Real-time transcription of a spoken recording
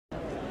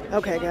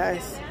Okay,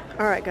 guys.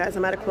 All right, guys,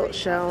 I'm at a quilt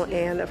show,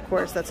 and of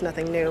course, that's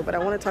nothing new, but I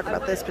want to talk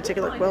about this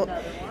particular quilt.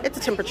 It's a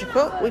temperature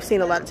quilt. We've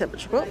seen a lot of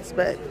temperature quilts,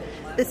 but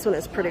this one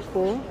is pretty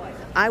cool.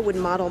 I would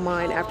model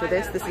mine after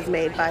this. This is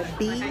made by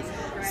B.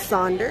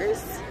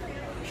 Saunders,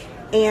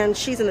 and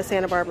she's in the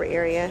Santa Barbara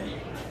area,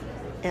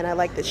 and I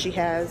like that she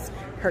has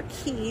her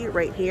key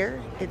right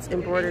here. It's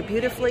embroidered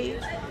beautifully.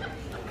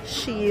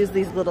 She used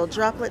these little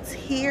droplets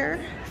here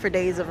for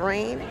days of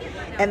rain,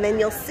 and then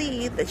you'll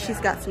see that she's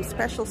got some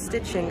special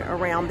stitching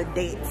around the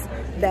dates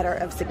that are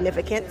of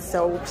significance.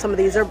 So some of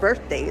these are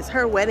birthdays,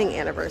 her wedding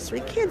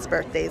anniversary, kids'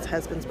 birthdays,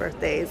 husband's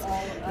birthdays,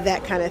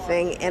 that kind of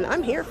thing, and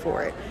I'm here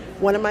for it.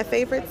 One of my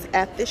favorites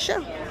at this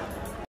show.